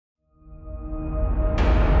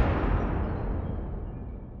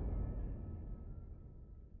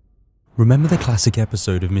Remember the classic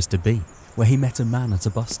episode of Mr. Bean, where he met a man at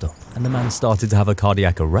a bus stop and the man started to have a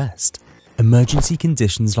cardiac arrest? Emergency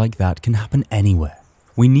conditions like that can happen anywhere.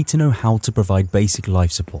 We need to know how to provide basic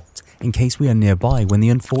life support in case we are nearby when the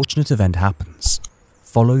unfortunate event happens.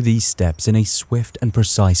 Follow these steps in a swift and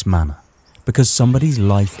precise manner, because somebody's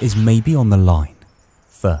life is maybe on the line.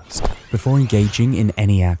 First, before engaging in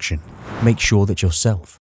any action, make sure that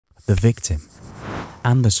yourself, the victim,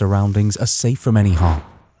 and the surroundings are safe from any harm.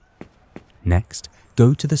 Next,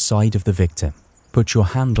 go to the side of the victim, put your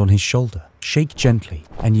hand on his shoulder, shake gently,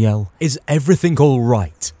 and yell, "Is everything all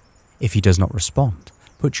right?" If he does not respond,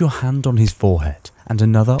 put your hand on his forehead and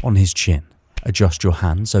another on his chin. Adjust your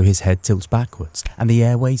hand so his head tilts backwards and the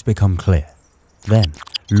airways become clear. Then,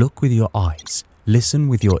 look with your eyes, listen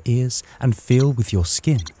with your ears, and feel with your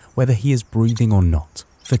skin whether he is breathing or not,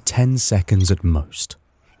 for 10 seconds at most.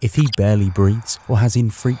 If he barely breathes or has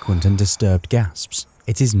infrequent and disturbed gasps,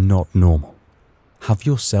 it is not normal. Have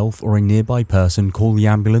yourself or a nearby person call the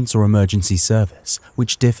ambulance or emergency service,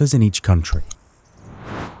 which differs in each country.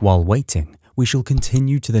 While waiting, we shall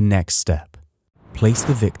continue to the next step. Place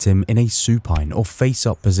the victim in a supine or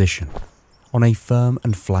face-up position, on a firm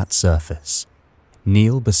and flat surface.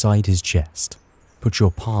 Kneel beside his chest. Put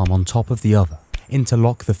your palm on top of the other,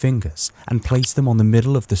 interlock the fingers, and place them on the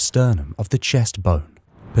middle of the sternum of the chest bone.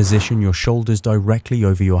 Position your shoulders directly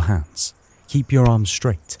over your hands. Keep your arms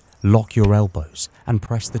straight, lock your elbows, and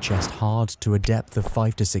press the chest hard to a depth of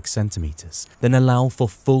 5 to 6 centimeters, then allow for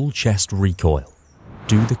full chest recoil.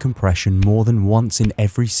 Do the compression more than once in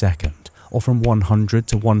every second, or from 100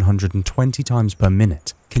 to 120 times per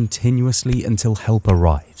minute, continuously until help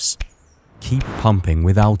arrives. Keep pumping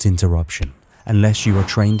without interruption, unless you are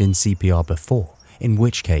trained in CPR before, in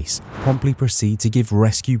which case, promptly proceed to give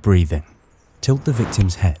rescue breathing. Tilt the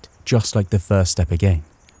victim's head, just like the first step again,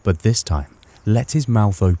 but this time, let his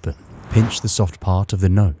mouth open, pinch the soft part of the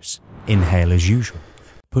nose, inhale as usual,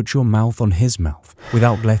 put your mouth on his mouth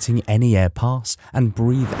without letting any air pass, and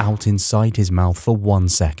breathe out inside his mouth for 1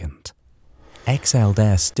 second. Exhaled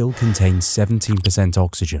air still contains 17%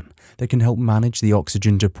 oxygen that can help manage the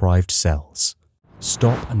oxygen-deprived cells.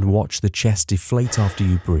 Stop and watch the chest deflate after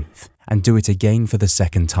you breathe, and do it again for the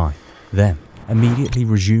second time. Then, immediately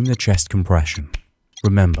resume the chest compression.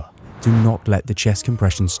 Remember, do not let the chest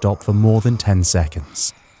compression stop for more than 10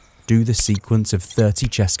 seconds. Do the sequence of 30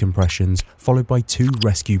 chest compressions followed by 2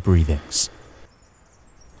 rescue breathings.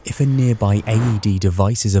 If a nearby AED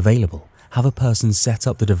device is available, have a person set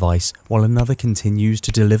up the device while another continues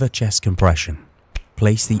to deliver chest compression.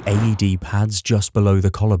 Place the AED pads just below the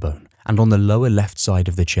collarbone and on the lower left side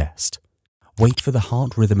of the chest. Wait for the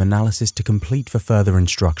heart rhythm analysis to complete for further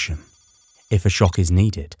instruction. If a shock is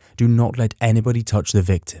needed, do not let anybody touch the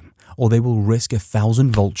victim, or they will risk a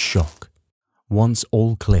 1,000-volt shock. Once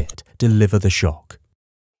all cleared, deliver the shock.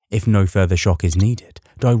 If no further shock is needed,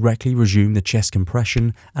 directly resume the chest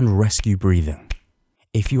compression and rescue breathing.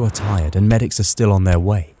 If you are tired and medics are still on their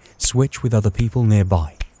way, switch with other people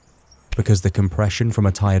nearby, because the compression from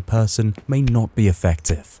a tired person may not be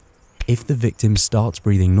effective. If the victim starts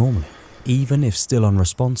breathing normally, even if still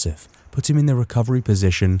unresponsive, put him in the recovery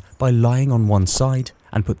position by lying on one side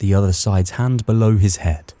and put the other side's hand below his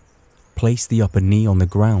head. Place the upper knee on the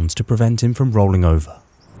ground to prevent him from rolling over.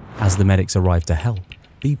 As the medics arrive to help,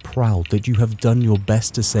 be proud that you have done your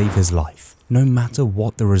best to save his life, no matter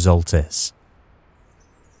what the result is.